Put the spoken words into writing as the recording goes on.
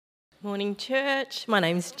Morning, church. My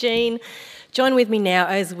name's Jean. Join with me now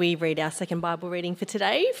as we read our second Bible reading for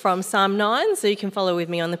today from Psalm 9, so you can follow with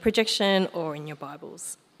me on the projection or in your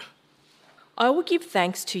Bibles. I will give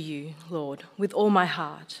thanks to you, Lord, with all my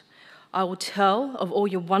heart. I will tell of all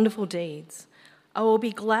your wonderful deeds. I will be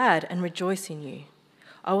glad and rejoice in you.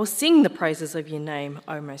 I will sing the praises of your name,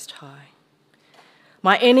 O Most High.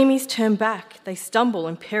 My enemies turn back, they stumble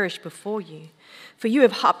and perish before you. For you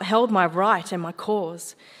have upheld my right and my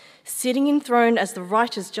cause, sitting enthroned as the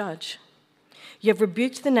righteous judge. You have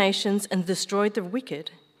rebuked the nations and destroyed the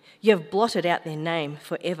wicked. You have blotted out their name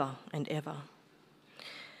forever and ever.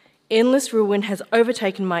 Endless ruin has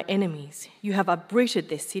overtaken my enemies. You have uprooted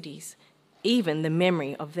their cities. Even the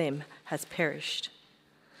memory of them has perished.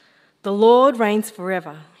 The Lord reigns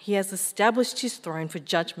forever. He has established his throne for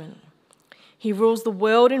judgment. He rules the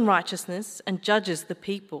world in righteousness and judges the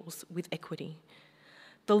peoples with equity.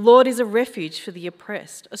 The Lord is a refuge for the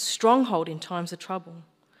oppressed, a stronghold in times of trouble.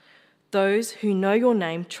 Those who know your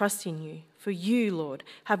name trust in you, for you, Lord,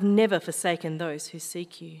 have never forsaken those who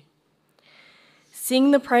seek you.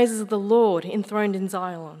 Sing the praises of the Lord enthroned in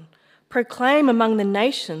Zion. Proclaim among the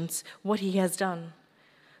nations what he has done.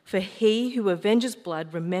 For he who avenges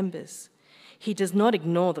blood remembers. He does not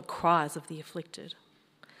ignore the cries of the afflicted.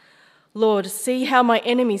 Lord, see how my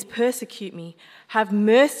enemies persecute me. Have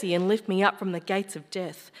mercy and lift me up from the gates of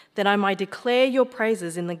death, that I may declare your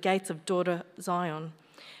praises in the gates of daughter Zion,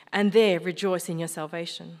 and there rejoice in your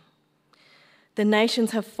salvation. The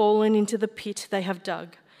nations have fallen into the pit they have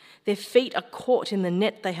dug. Their feet are caught in the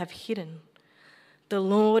net they have hidden. The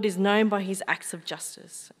Lord is known by his acts of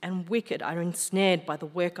justice, and wicked are ensnared by the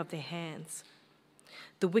work of their hands.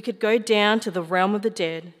 The wicked go down to the realm of the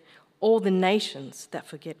dead, all the nations that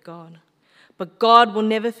forget God. But God will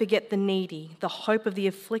never forget the needy. The hope of the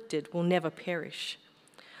afflicted will never perish.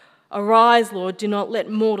 Arise, Lord, do not let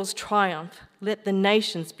mortals triumph. Let the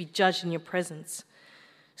nations be judged in your presence.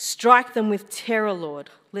 Strike them with terror, Lord.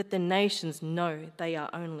 Let the nations know they are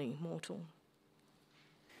only mortal.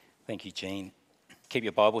 Thank you, Jean. Keep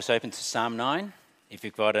your Bibles open to Psalm 9. If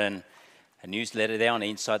you've got a newsletter there on the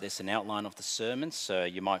inside, there's an outline of the sermon, so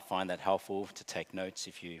you might find that helpful to take notes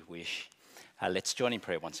if you wish. Let's join in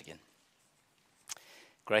prayer once again.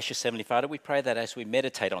 Gracious Heavenly Father, we pray that as we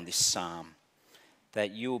meditate on this psalm,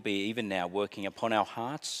 that you will be even now working upon our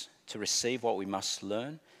hearts to receive what we must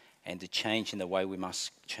learn and to change in the way we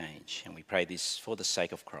must change. And we pray this for the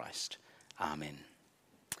sake of Christ. Amen.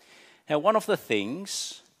 Now, one of the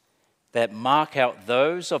things that mark out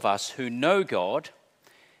those of us who know God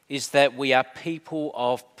is that we are people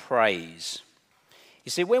of praise.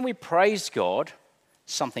 You see, when we praise God,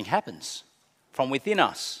 something happens from within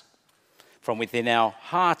us, from within our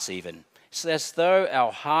hearts even. It's as though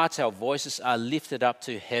our hearts, our voices are lifted up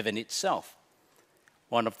to heaven itself.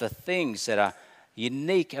 One of the things that are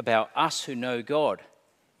unique about us who know God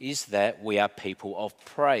is that we are people of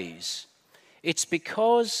praise. It's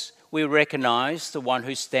because we recognize the one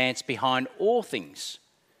who stands behind all things.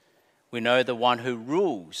 We know the one who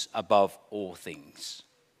rules above all things.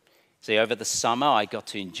 See, over the summer, I got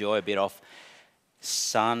to enjoy a bit of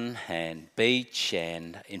sun and beach,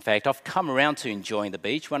 and in fact, I've come around to enjoying the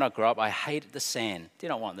beach. When I grew up, I hated the sand.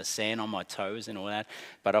 Didn't want the sand on my toes and all that,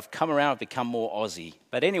 but I've come around, I've become more Aussie.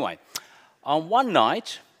 But anyway, on one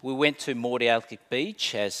night, we went to Mordialloc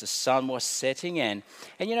Beach as the sun was setting, and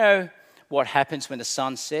you know what happens when the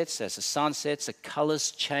sun sets? As the sun sets, the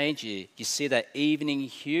colours change. You see that evening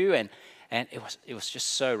hue, and it was just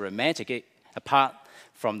so romantic. Apart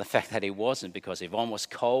from the fact that it wasn't, because Yvonne was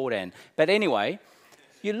cold. But anyway,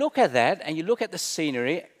 you look at that and you look at the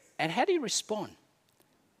scenery, and how do you respond?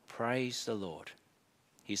 Praise the Lord.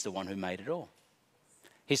 He's the one who made it all.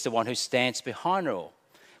 He's the one who stands behind it all.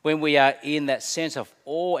 When we are in that sense of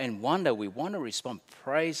awe and wonder, we want to respond,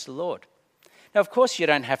 praise the Lord. Now, of course, you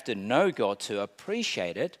don't have to know God to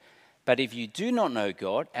appreciate it, but if you do not know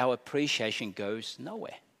God, our appreciation goes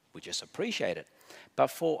nowhere. We just appreciate it. But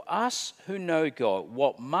for us who know God,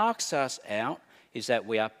 what marks us out is that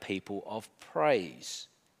we are people of praise.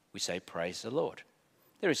 We say, praise the Lord.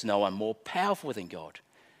 There is no one more powerful than God.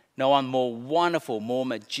 No one more wonderful, more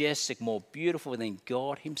majestic, more beautiful than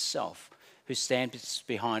God himself, who stands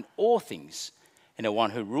behind all things and the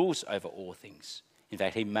one who rules over all things. In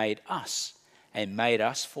fact, he made us and made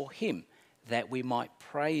us for him, that we might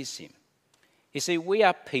praise him. You see, we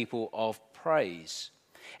are people of praise.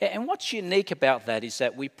 And what's unique about that is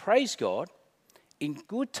that we praise God in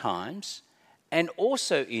good times and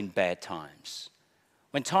also in bad times.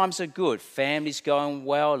 When times are good, family's going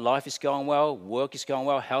well, life is going well, work is going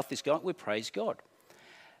well, health is going, we praise God.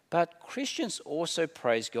 But Christians also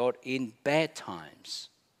praise God in bad times.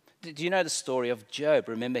 Do you know the story of Job?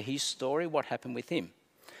 Remember his story, what happened with him?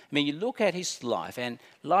 I mean, you look at his life, and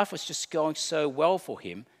life was just going so well for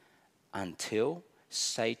him until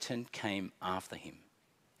Satan came after him.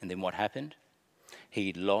 And then what happened?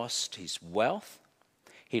 He lost his wealth,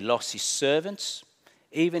 he lost his servants,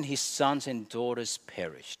 even his sons and daughters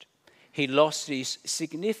perished. He lost his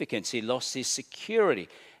significance, he lost his security.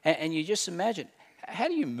 And you just imagine, how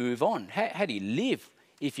do you move on? How do you live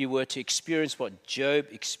if you were to experience what Job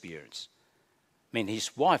experienced? I mean,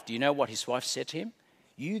 his wife, do you know what his wife said to him?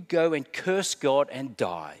 You go and curse God and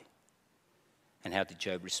die. And how did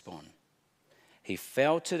Job respond? He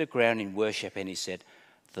fell to the ground in worship and he said,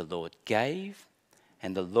 the Lord gave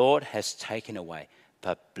and the Lord has taken away,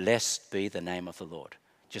 but blessed be the name of the Lord.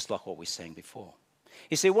 Just like what we sang before.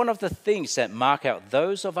 You see, one of the things that mark out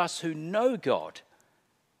those of us who know God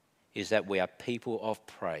is that we are people of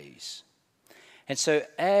praise. And so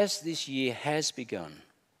as this year has begun,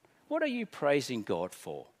 what are you praising God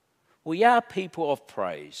for? We are people of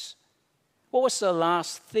praise. What was the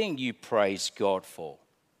last thing you praised God for?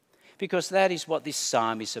 Because that is what this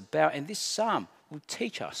psalm is about. And this psalm will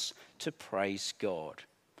teach us to praise God.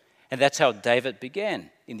 And that's how David began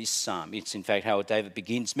in this psalm. It's in fact how David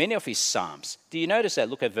begins many of his psalms. Do you notice that?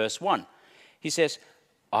 Look at verse 1. He says,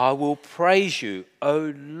 I will praise you,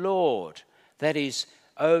 O Lord. That is,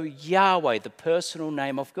 O Yahweh, the personal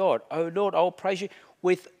name of God. O Lord, I will praise you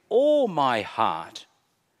with all my heart.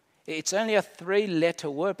 It's only a 3-letter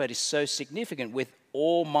word, but it's so significant, with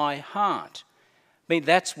all my heart. I mean,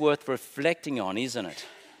 that's worth reflecting on, isn't it?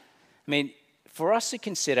 I mean, for us to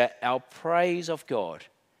consider our praise of God,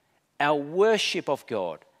 our worship of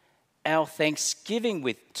God, our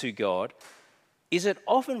thanksgiving to God, is it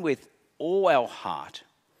often with all our heart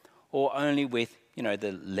or only with,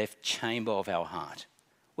 the left chamber of our heart?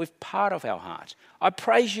 With part of our heart. I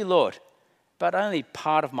praise you, Lord, but only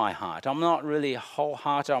part of my heart. I'm not really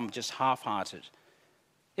wholehearted, I'm just half-hearted.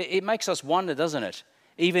 It makes us wonder, doesn't it?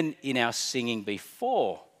 Even in our singing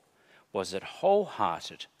before, was it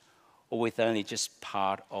wholehearted or with only just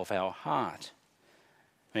part of our heart?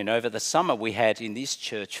 I mean, over the summer we had in this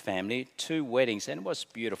church family 2 weddings, and it was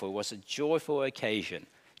beautiful. It was a joyful occasion.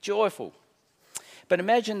 Joyful. But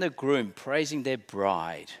imagine the groom praising their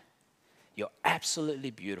bride. You're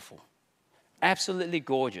absolutely beautiful. Absolutely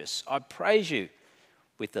gorgeous. I praise you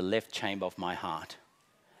with the left chamber of my heart.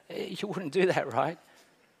 You wouldn't do that, right?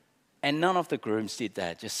 And none of the grooms did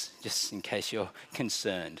that, just in case you're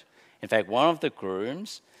concerned. In fact, one of the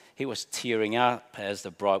grooms, he was tearing up as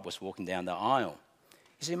the bride was walking down the aisle.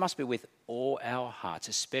 You see, it must be with all our hearts,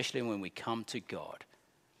 especially when we come to God.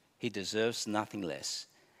 He deserves nothing less.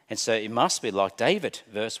 And so it must be like David,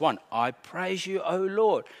 verse 1. I praise you, O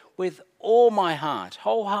Lord, with all my heart,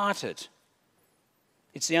 wholehearted.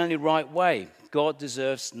 It's the only right way. God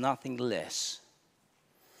deserves nothing less.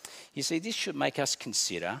 You see, this should make us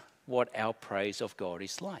consider what our praise of God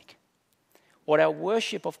is like, what our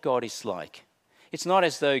worship of God is like. It's not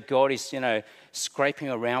as though God is, scraping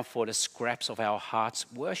around for the scraps of our heart's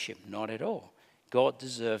worship. Not at all. God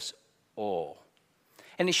deserves all.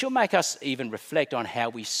 And it should make us even reflect on how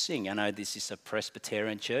we sing. I know this is a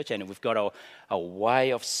Presbyterian church and we've got a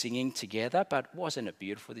way of singing together, but wasn't it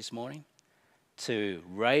beautiful this morning? To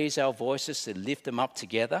raise our voices, to lift them up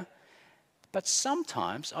together. But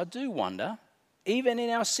sometimes I do wonder, even in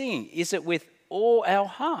our singing, is it with all our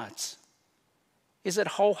hearts? Is it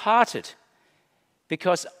wholehearted?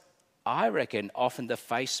 Because I reckon often the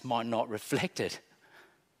face might not reflect it.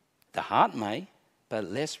 The heart may, but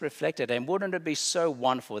less reflected. And wouldn't it be so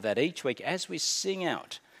wonderful that each week as we sing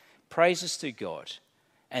out praises to God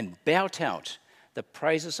and bout out the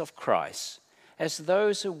praises of Christ, as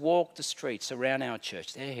those who walk the streets around our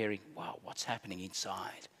church, they're hearing, wow, what's happening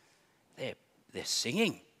inside? They're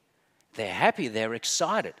singing. They're happy. They're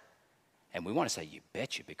excited. And we want to say, you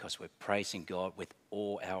betcha, because we're praising God with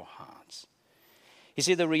all our hearts. You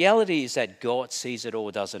see, the reality is that God sees it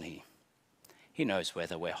all, doesn't he? He knows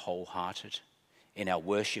whether we're wholehearted in our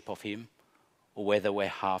worship of him or whether we're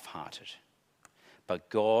half-hearted. But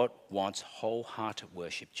God wants wholehearted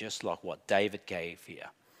worship, just like what David gave here.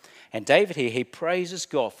 And David here, he praises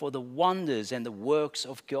God for the wonders and the works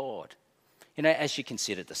of God. As you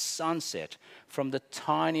consider the sunset, from the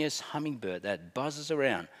tiniest hummingbird that buzzes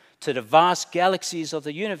around to the vast galaxies of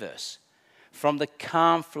the universe, from the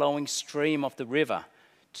calm flowing stream of the river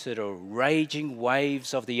to the raging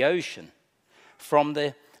waves of the ocean, from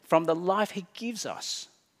the life he gives us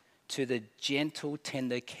to the gentle,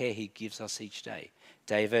 tender care he gives us each day.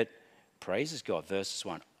 David praises God. Verse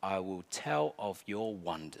 1, I will tell of your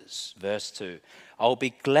wonders. Verse 2, I will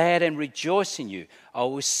be glad and rejoice in you. I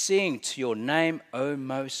will sing to your name, O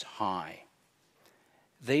Most High.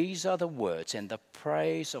 These are the words and the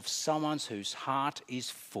praise of someone whose heart is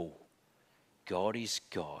full. God is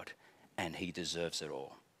God, and he deserves it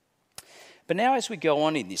all. But now as we go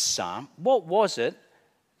on in this psalm, what was it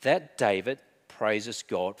that David praises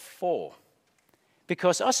God for?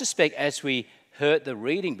 Because I suspect as we heard the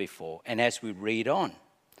reading before and as we read on,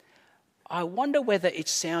 I wonder whether it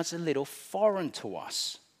sounds a little foreign to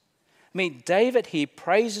us. I mean, David here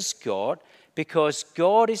praises God because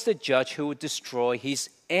God is the judge who will destroy his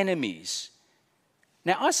enemies.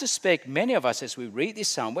 Now, I suspect many of us, as we read this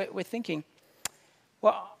psalm, we're thinking,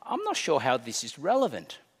 well, I'm not sure how this is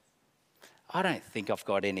relevant. I don't think I've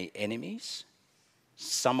got any enemies.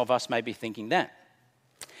 Some of us may be thinking that.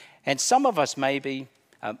 And some of us may be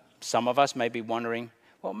wondering,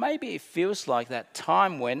 well, maybe it feels like that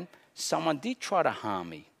time when someone did try to harm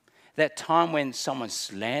me, that time when someone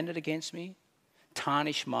slandered against me,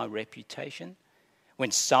 tarnished my reputation,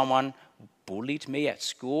 when someone bullied me at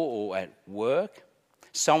school or at work,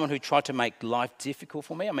 someone who tried to make life difficult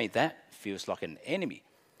for me. I mean, that feels like an enemy.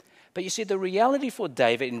 But you see, the reality for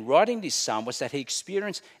David in writing this psalm was that he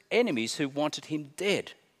experienced enemies who wanted him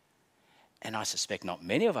dead. And I suspect not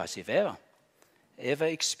many of us have ever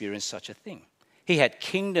experienced such a thing. He had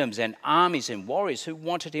kingdoms and armies and warriors who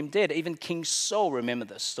wanted him dead. Even King Saul, remember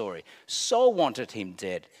the story. Saul wanted him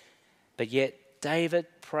dead. But yet David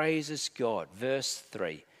praises God. Verse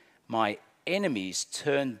 3, my enemies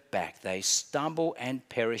turn back. They stumble and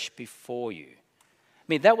perish before you. I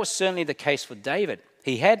mean, that was certainly the case for David.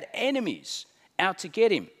 He had enemies out to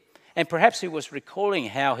get him. And perhaps he was recalling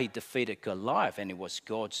how he defeated Goliath and it was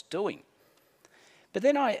God's doing. But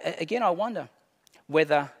then I wonder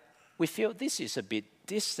whether we feel this is a bit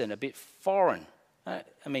distant, a bit foreign. I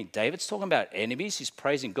mean, David's talking about enemies. He's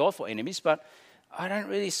praising God for enemies, but I don't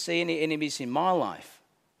really see any enemies in my life.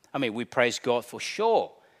 I mean, we praise God for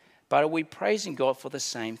sure, but are we praising God for the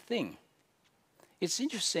same thing? It's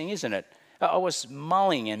interesting, isn't it? I was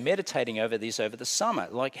mulling and meditating over this over the summer.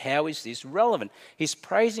 Like, how is this relevant? He's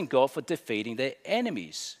praising God for defeating their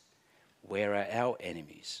enemies. Where are our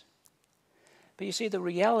enemies? But you see, the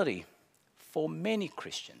reality for many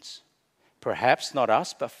Christians, perhaps not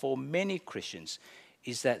us, but for many Christians,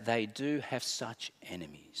 is that they do have such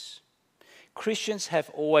enemies. Christians have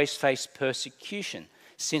always faced persecution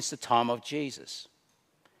since the time of Jesus.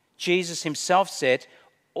 Jesus himself said,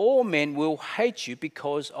 all men will hate you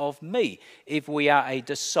because of me. If we are a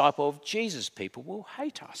disciple of Jesus, people will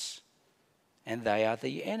hate us. And they are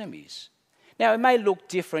the enemies. Now, it may look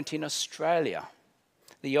different in Australia,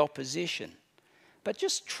 the opposition. But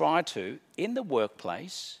just try to, in the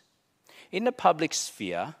workplace, in the public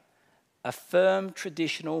sphere, affirm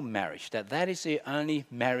traditional marriage, that is the only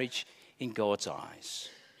marriage in God's eyes.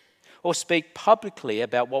 Or speak publicly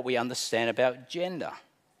about what we understand about gender.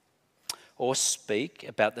 Or speak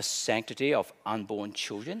about the sanctity of unborn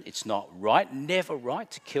children. It's not right, never right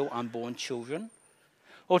to kill unborn children.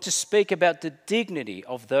 Or to speak about the dignity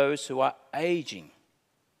of those who are aging.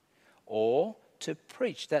 Or to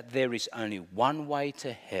preach that there is only one way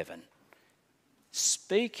to heaven.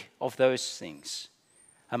 Speak of those things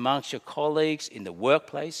amongst your colleagues in the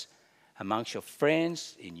workplace, amongst your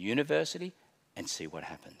friends in university, and see what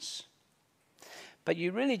happens. But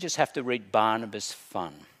you really just have to read Barnabas'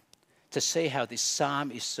 Fund to see how this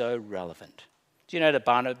psalm is so relevant. Do you know the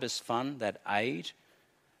Barnabas Fund, that aid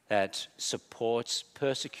that supports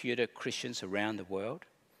persecuted Christians around the world?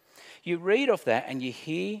 You read of that and you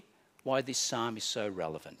hear why this psalm is so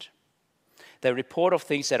relevant. They report of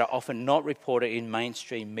things that are often not reported in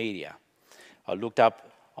mainstream media. I looked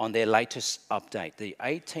up on their latest update, the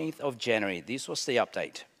 18th of January. This was the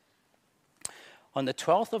update. On the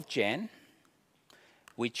 12th of Jan,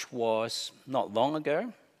 which was not long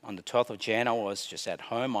ago, on the 12th of Jan, I was just at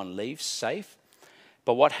home on leave, safe.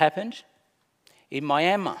 But what happened? In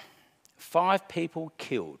Myanmar, 5 people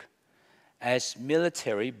killed as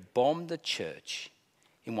military bombed the church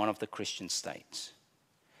in one of the Christian states.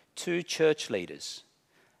 2 church leaders,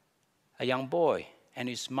 a young boy and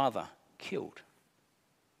his mother, killed.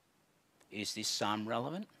 Is this psalm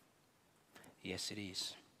relevant? Yes, it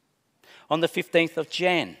is. On the 15th of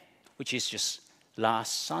Jan, which is just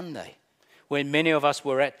last Sunday, when many of us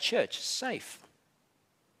were at church, safe.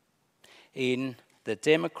 In the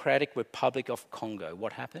Democratic Republic of Congo,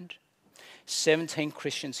 what happened? 17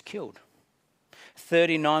 Christians killed.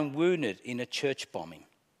 39 wounded in a church bombing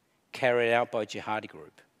carried out by a jihadi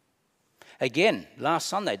group. Again, last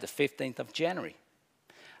Sunday, the 15th of January,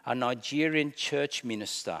 a Nigerian church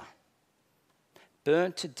minister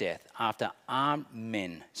burned to death after armed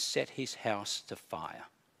men set his house to fire.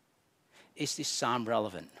 Is this psalm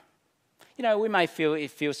relevant? You know, we may feel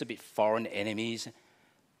it feels a bit foreign, enemies,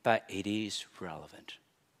 but it is relevant.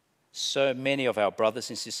 So many of our brothers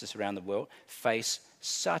and sisters around the world face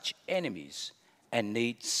such enemies and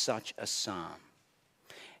need such a psalm.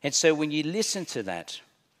 And so when you listen to that,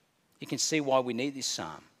 you can see why we need this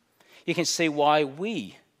psalm. You can see why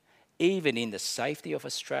we, even in the safety of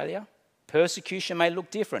Australia, persecution may look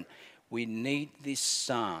different. We need this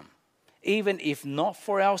psalm, even if not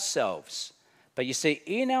for ourselves. But you see,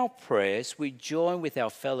 in our prayers, we join with our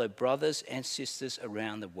fellow brothers and sisters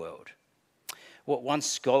around the world. What one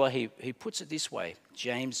scholar, he puts it this way,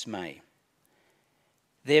 James May.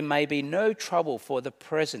 There may be no trouble for the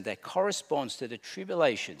present that corresponds to the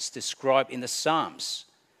tribulations described in the Psalms.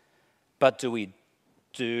 But do we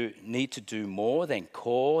need to do more than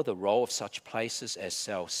call the roll of such places as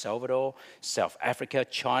El Salvador, South Africa,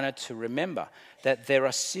 China to remember that there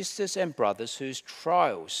are sisters and brothers whose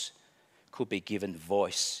trials could be given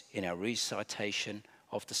voice in our recitation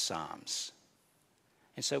of the Psalms.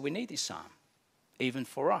 And so we need this psalm, even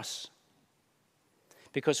for us.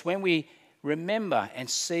 Because when we remember and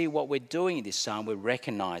see what we're doing in this psalm, we're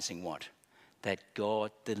recognizing what? That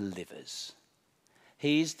God delivers.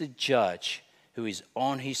 He is the judge who is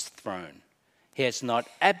on his throne. He has not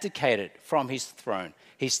abdicated from his throne.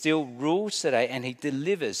 He still rules today and he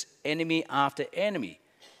delivers enemy after enemy.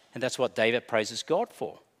 And that's what David praises God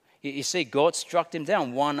for. You see, God struck them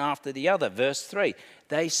down one after the other. Verse 3,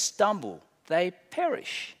 they stumble, they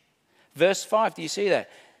perish. Verse 5, do you see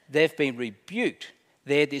that? They've been rebuked,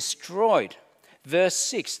 they're destroyed. Verse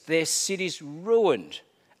 6, their cities ruined,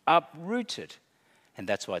 uprooted. And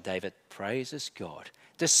that's why David praises God.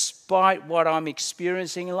 Despite what I'm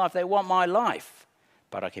experiencing in life, they want my life.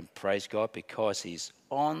 But I can praise God because he's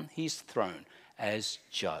on his throne as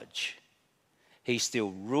judge. He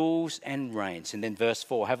still rules and reigns. And then verse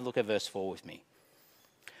 4, have a look at verse 4 with me.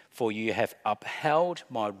 For you have upheld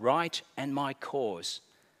my right and my cause.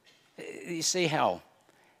 You see how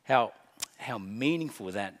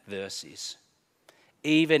meaningful that verse is.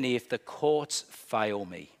 Even if the courts fail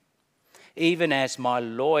me, even as my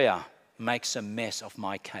lawyer makes a mess of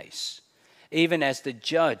my case, even as the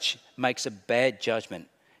judge makes a bad judgment,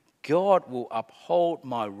 God will uphold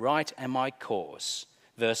my right and my cause.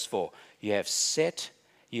 Verse 4, you have sat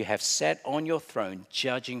on your throne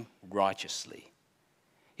judging righteously.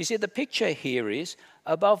 You see, the picture here is,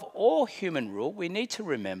 above all human rule, we need to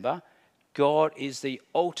remember God is the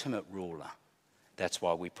ultimate ruler. That's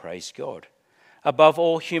why we praise God. Above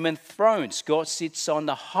all human thrones, God sits on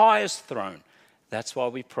the highest throne. That's why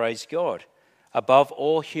we praise God. Above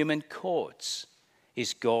all human courts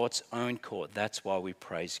is God's own court. That's why we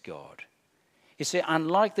praise God. You see,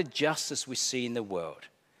 unlike the justice we see in the world,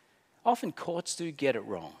 often courts do get it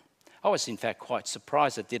wrong. I was in fact quite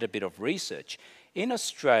surprised. I did a bit of research. In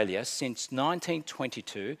Australia, since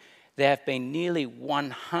 1922, there have been nearly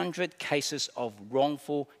 100 cases of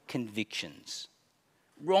wrongful convictions.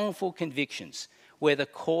 Wrongful convictions where the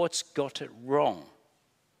courts got it wrong.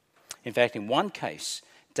 In fact, in one case,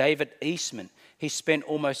 David Eastman, he spent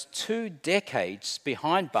almost 2 decades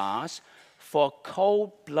behind bars for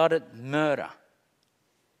cold-blooded murder,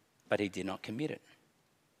 but he did not commit it.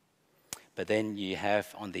 But then you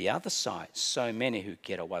have on the other side so many who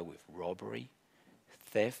get away with robbery,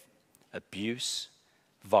 theft, abuse,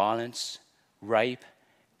 violence, rape,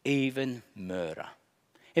 even murder.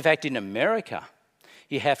 In fact, in America,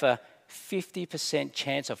 you have a 50%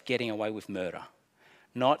 chance of getting away with murder.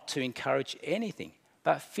 Not to encourage anything,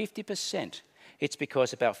 but 50%. It's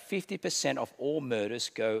because about 50% of all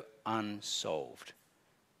murders go unsolved.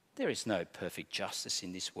 There is no perfect justice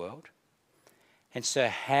in this world. And so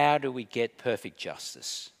how do we get perfect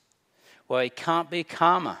justice? Well, it can't be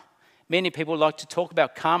karma. Many people like to talk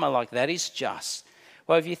about karma like that is just.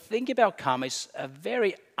 Well, if you think about karma, it's a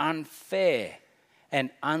very unfair and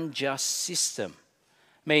unjust system.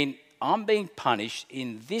 I mean, I'm being punished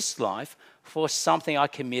in this life for something I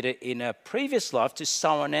committed in a previous life to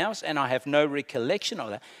someone else and I have no recollection of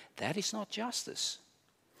that. That is not justice.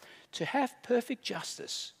 To have perfect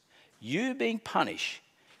justice, you being punished,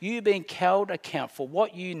 you being held account for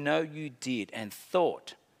what you know you did and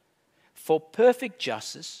thought. For perfect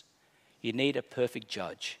justice, you need a perfect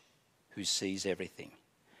judge who sees everything.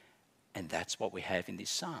 And that's what we have in this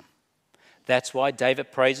psalm. That's why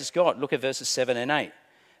David praises God. Look at verses 7 and 8.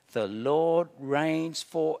 The Lord reigns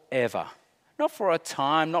forever. Not for a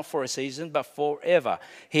time, not for a season, but forever.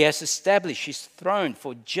 He has established his throne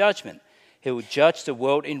for judgment. He will judge the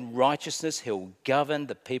world in righteousness. He will govern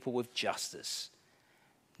the people with justice.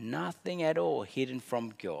 Nothing at all hidden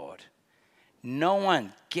from God. No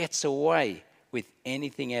one gets away with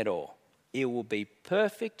anything at all. It will be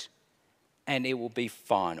perfect and it will be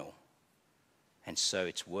final. And so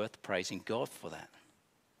it's worth praising God for that.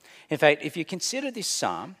 In fact, if you consider this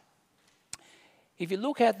psalm, if you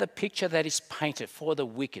look at the picture that is painted for the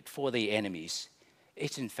wicked, for the enemies,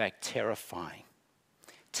 it's in fact terrifying.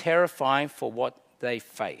 Terrifying for what they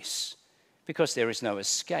face, because there is no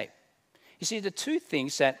escape. You see, the two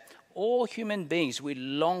things that all human beings, we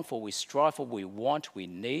long for, we strive for, we want, we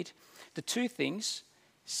need, the two things,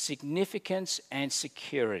 significance and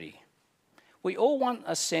security. We all want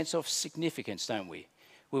a sense of significance, don't we?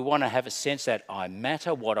 We want to have a sense that I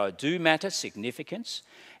matter, what I do matter, significance.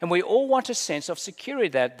 And we all want a sense of security,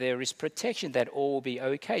 that there is protection, that all will be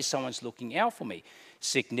okay, someone's looking out for me,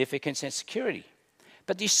 significance and security.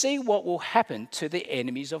 But do you see what will happen to the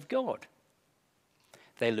enemies of God?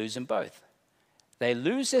 They lose them both. They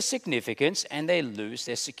lose their significance and they lose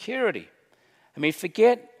their security. I mean,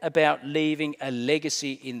 forget about leaving a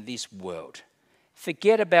legacy in this world.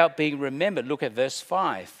 Forget about being remembered. Look at verse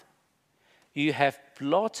 5. You have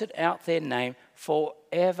blotted out their name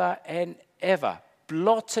forever and ever.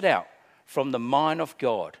 Blotted out from the mind of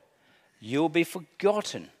God. You'll be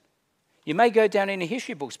forgotten. You may go down in the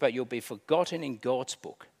history books, but you'll be forgotten in God's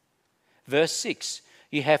book. Verse 6.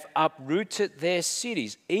 You have uprooted their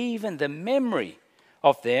cities. Even the memory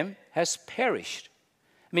of them has perished.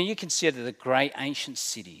 I mean, you consider the great ancient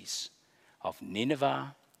cities of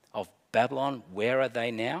Nineveh, of Babylon. Where are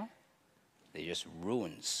they now? They're just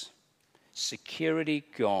ruins. Security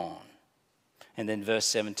gone. And then verse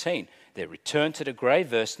 17, they return to the grave.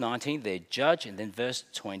 Verse 19, they're judged. And then verse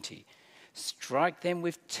 20, strike them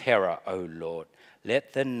with terror, O Lord.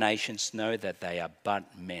 Let the nations know that they are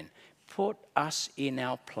but men. Put us in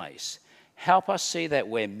our place. Help us see that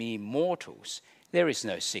we're mere mortals. There is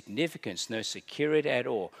no significance, no security at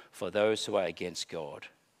all for those who are against God.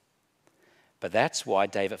 But that's why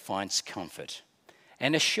David finds comfort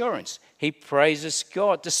and assurance. He praises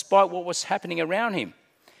God despite what was happening around him.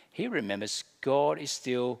 He remembers God is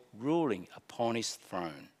still ruling upon his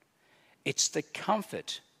throne. It's the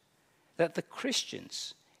comfort that the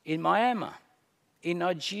Christians in Myanmar, in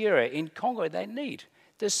Nigeria, in Congo, they need,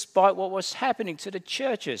 despite what was happening to the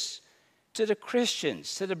churches, to the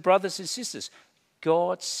Christians, to the brothers and sisters.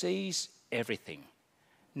 God sees everything.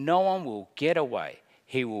 No one will get away.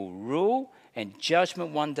 He will rule, and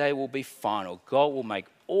judgment one day will be final. God will make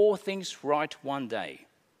all things right one day.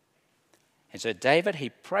 And so David, he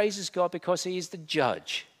praises God because he is the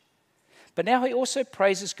judge. But now he also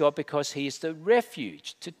praises God because he is the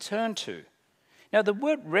refuge to turn to. Now the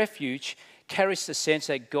word refuge carries the sense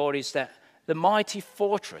that God is the mighty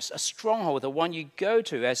fortress, a stronghold, the one you go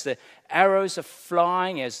to as the arrows are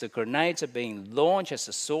flying, as the grenades are being launched, as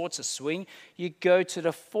the swords are swinging. You go to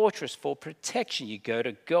the fortress for protection. You go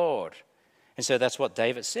to God. And so that's what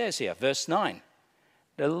David says here. Verse 9,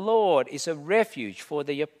 the Lord is a refuge for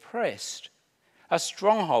the oppressed, a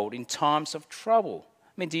stronghold in times of trouble.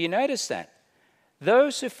 I mean, do you notice that?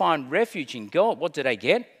 Those who find refuge in God, what do they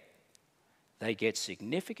get? They get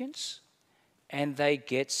significance and they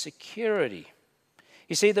get security.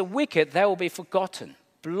 You see, the wicked, they will be forgotten,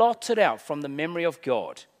 blotted out from the memory of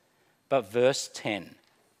God. But verse 10,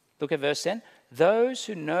 look at verse 10. Those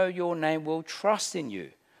who know your name will trust in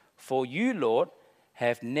you, for you, Lord,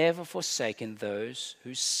 have never forsaken those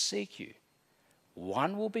who seek you.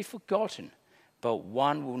 One will be forgotten, but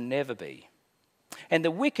one will never be. And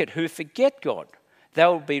the wicked who forget God, they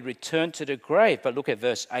will be returned to the grave. But look at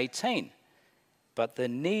verse 18. But the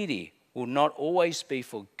needy will not always be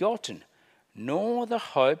forgotten, nor the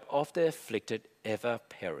hope of the afflicted ever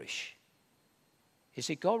perish. You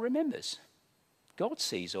see, God remembers. God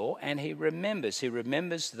sees all, and he remembers. He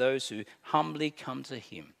remembers those who humbly come to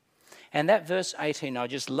him. And that verse 18, I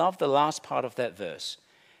just love the last part of that verse.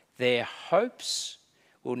 Their hopes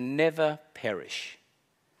will never perish.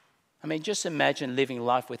 I mean, just imagine living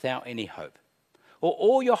life without any hope. Or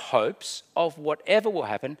all your hopes of whatever will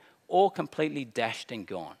happen, all completely dashed and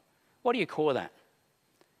gone. What do you call that?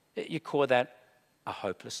 You call that a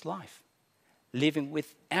hopeless life. Living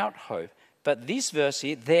without hope. But this verse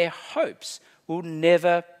here, their hopes will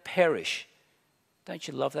never perish. Don't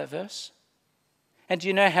you love that verse? And do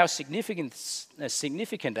you know how significant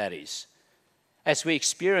that is? As we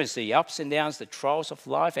experience the ups and downs, the trials of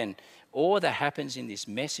life, and all that happens in this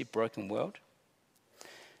messy, broken world.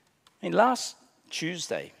 Last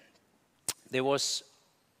Tuesday, there was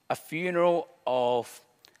a funeral of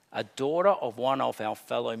a daughter of one of our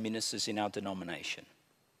fellow ministers in our denomination.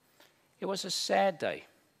 It was a sad day.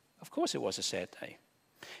 Of course it was a sad day.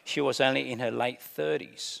 She was only in her late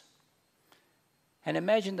 30s. And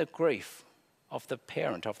imagine the grief of the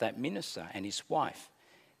parent of that minister and his wife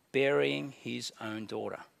burying his own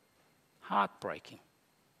daughter. Heartbreaking,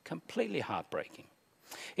 completely heartbreaking.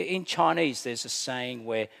 In Chinese, there's a saying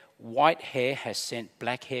where white hair has sent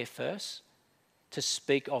black hair first, to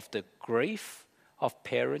speak of the grief of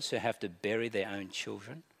parents who have to bury their own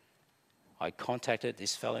children. I contacted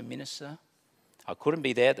this fellow minister. I couldn't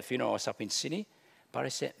be there at the funeral, I was up in Sydney, but I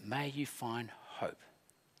said, may you find hope.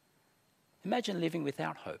 Imagine living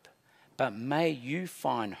without hope, but may you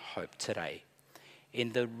find hope today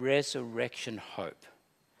in the resurrection hope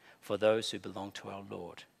for those who belong to our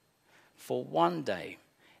Lord. For one day,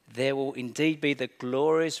 there will indeed be the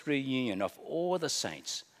glorious reunion of all the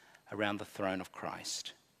saints around the throne of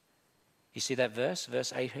Christ. You see that verse?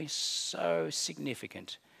 Verse 18 is so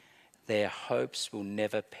significant. Their hopes will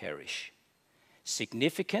never perish.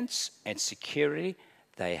 Significance and security,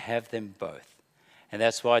 they have them both. And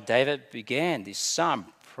that's why David began this psalm,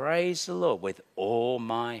 praise the Lord with all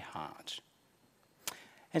my heart.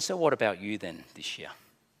 And so what about you then this year?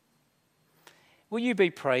 Will you be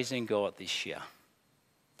praising God this year?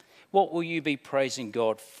 What will you be praising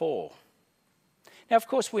God for? Now, of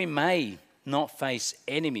course, we may not face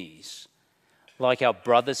enemies like our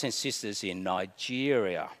brothers and sisters in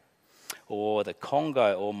Nigeria or the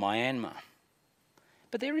Congo or Myanmar.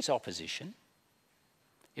 But there is opposition.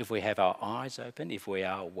 If we have our eyes open, if we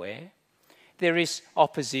are aware, there is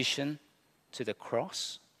opposition to the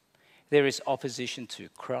cross. There is opposition to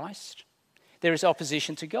Christ. There is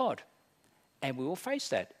opposition to God. And we will face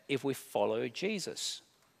that if we follow Jesus.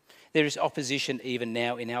 There is opposition even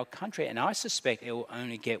now in our country, and I suspect it will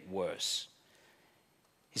only get worse.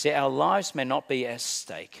 You see, our lives may not be at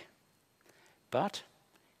stake, but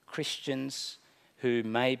Christians who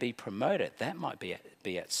may be promoted, that might be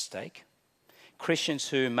at stake. Christians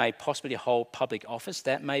who may possibly hold public office,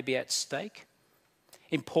 that may be at stake.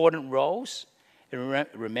 Important roles.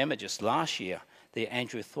 Remember just last year, the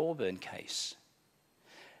Andrew Thorburn case.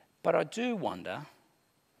 But I do wonder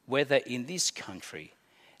whether in this country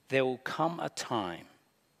there will come a time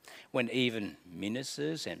when even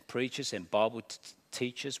ministers and preachers and Bible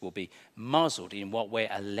teachers will be muzzled in what we're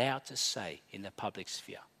allowed to say in the public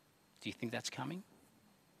sphere. Do you think that's coming?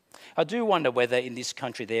 I do wonder whether in this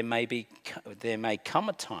country there may come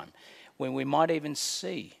a time when we might even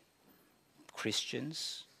see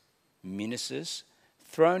Christians, ministers,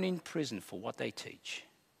 thrown in prison for what they teach.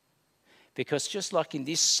 Because just like in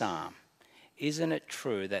this psalm, isn't it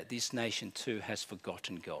true that this nation too has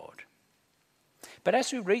forgotten God? But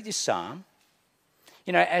as we read this psalm,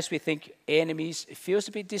 as we think enemies, it feels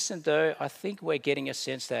a bit distant though, I think we're getting a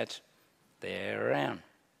sense that they're around.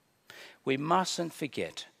 We mustn't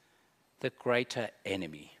forget the greater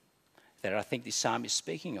enemy that I think this psalm is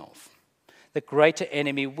speaking of. The greater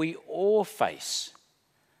enemy we all face,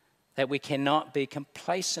 that we cannot be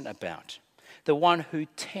complacent about. The one who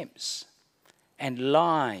tempts and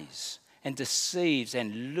lies and deceives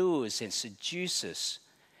and lures and seduces.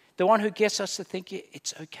 The one who gets us to think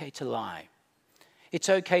it's okay to lie. It's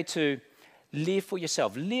okay to live for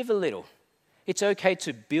yourself. Live a little. It's okay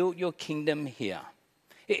to build your kingdom here.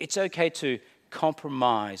 It's okay to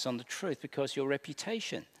compromise on the truth because your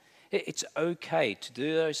reputation. It's okay to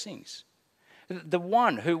do those things. The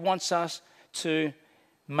one who wants us to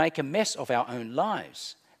make a mess of our own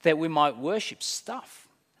lives, that we might worship stuff,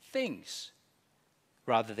 things,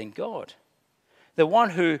 rather than God. The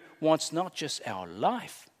one who wants not just our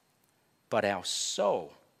life, but our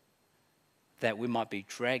soul, that we might be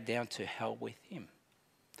dragged down to hell with him.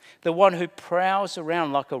 The one who prowls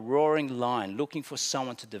around like a roaring lion looking for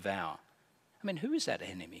someone to devour. I mean, who is that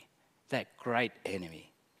enemy? That great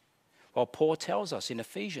enemy. Well, Paul tells us in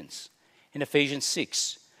Ephesians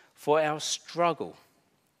 6, for our struggle,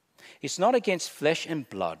 it's not against flesh and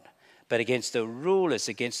blood, but against the rulers,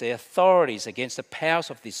 against the authorities, against the powers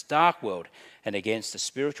of this dark world, and against the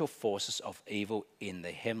spiritual forces of evil in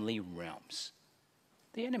the heavenly realms.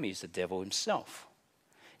 The enemy is the devil himself.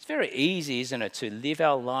 It's very easy, isn't it, to live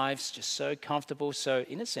our lives just so comfortable, so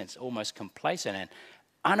in a sense almost complacent and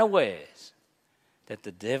unawares that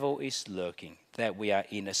the devil is lurking, that we are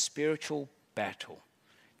in a spiritual battle,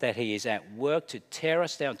 that he is at work to tear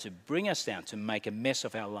us down, to bring us down, to make a mess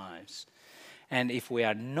of our lives. And if we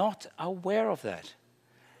are not aware of that,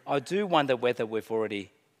 I do wonder whether we've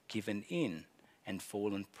already given in and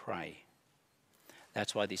fallen prey.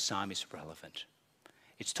 That's why this psalm is relevant.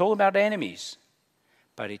 It's talking about enemies,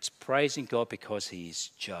 but it's praising God because he is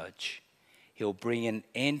judge. He'll bring an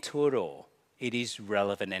end to it all. It is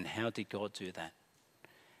relevant. And how did God do that?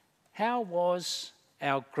 How was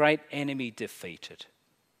our great enemy defeated?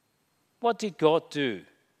 What did God do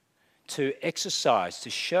to exercise, to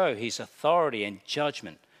show his authority and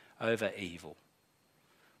judgment over evil?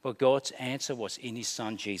 Well, God's answer was in his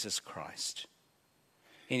Son, Jesus Christ.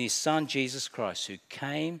 In his Son, Jesus Christ, who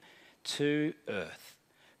came to earth,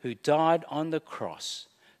 who died on the cross,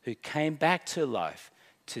 who came back to life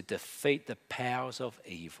to defeat the powers of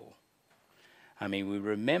evil. I mean, we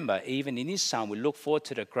remember, even in his Son, we look forward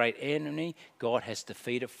to the great enemy God has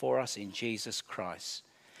defeated for us in Jesus Christ.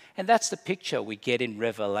 And that's the picture we get in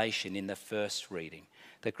Revelation in the first reading.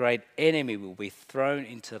 The great enemy will be thrown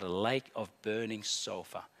into the lake of burning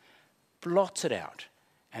sulfur, blotted out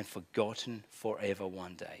and forgotten forever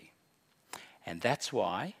one day. And that's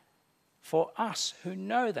why, for us who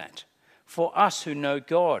know that, for us who know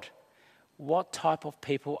God, what type of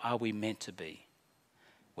people are we meant to be?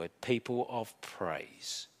 We're people of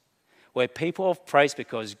praise. We're people of praise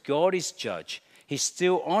because God is judge. He's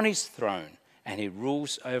still on his throne and he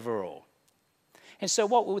rules over all. And so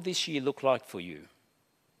what will this year look like for you?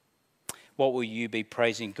 What will you be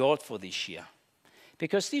praising God for this year?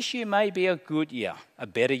 Because this year may be a good year, a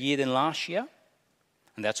better year than last year,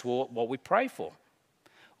 and that's what we pray for.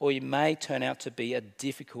 Or it may turn out to be a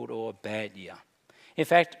difficult or a bad year. In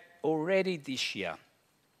fact, already this year,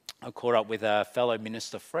 I caught up with a fellow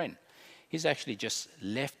minister friend. He's actually just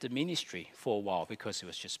left the ministry for a while because he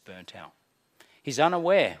was just burnt out. He's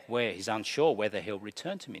unsure whether he'll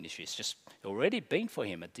return to ministry. It's just already been for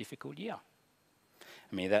him a difficult year.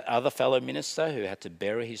 I mean, that other fellow minister who had to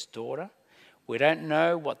bury his daughter, we don't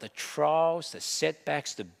know what the trials, the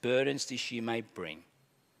setbacks, the burdens this year may bring.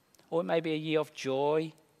 Or it may be a year of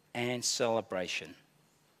joy and celebration.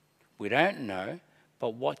 We don't know,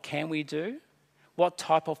 but what can we do? What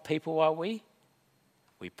type of people are we?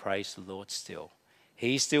 We praise the Lord still.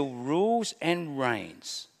 He still rules and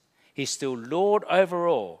reigns. He's still Lord over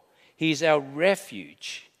all. He's our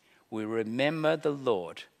refuge. We remember the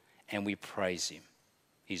Lord and we praise him.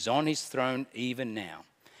 He's on his throne even now.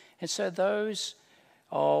 And so those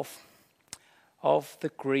of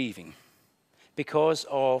the grieving, because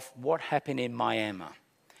of what happened in Myanmar,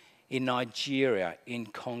 in Nigeria, in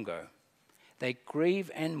Congo, they grieve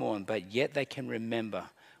and mourn, but yet they can remember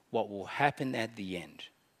what will happen at the end.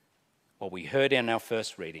 What we heard in our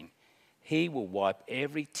first reading, he will wipe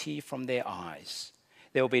every tear from their eyes.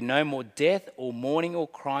 There will be no more death or mourning or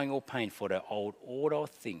crying or pain, for the old order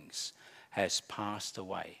of things has passed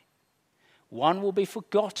away. One will be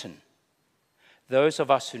forgotten. Those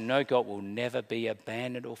of us who know God will never be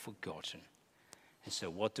abandoned or forgotten. And so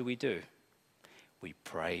what do? We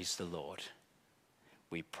praise the Lord.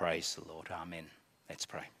 We praise the Lord. Amen. Let's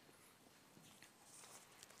pray.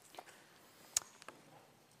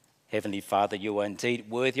 Heavenly Father, you are indeed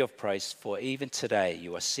worthy of praise, for even today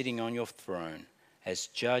you are sitting on your throne as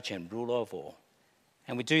judge and ruler of all.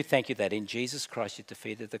 And we do thank you that in Jesus Christ you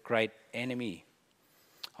defeated the great enemy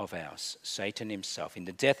of ours, Satan himself. In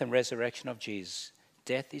the death and resurrection of Jesus,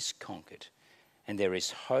 death is conquered. And there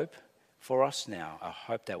is hope for us now, a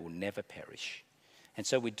hope that will never perish. And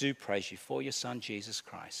so we do praise you for your Son, Jesus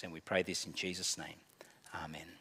Christ. And we pray this in Jesus' name. Amen.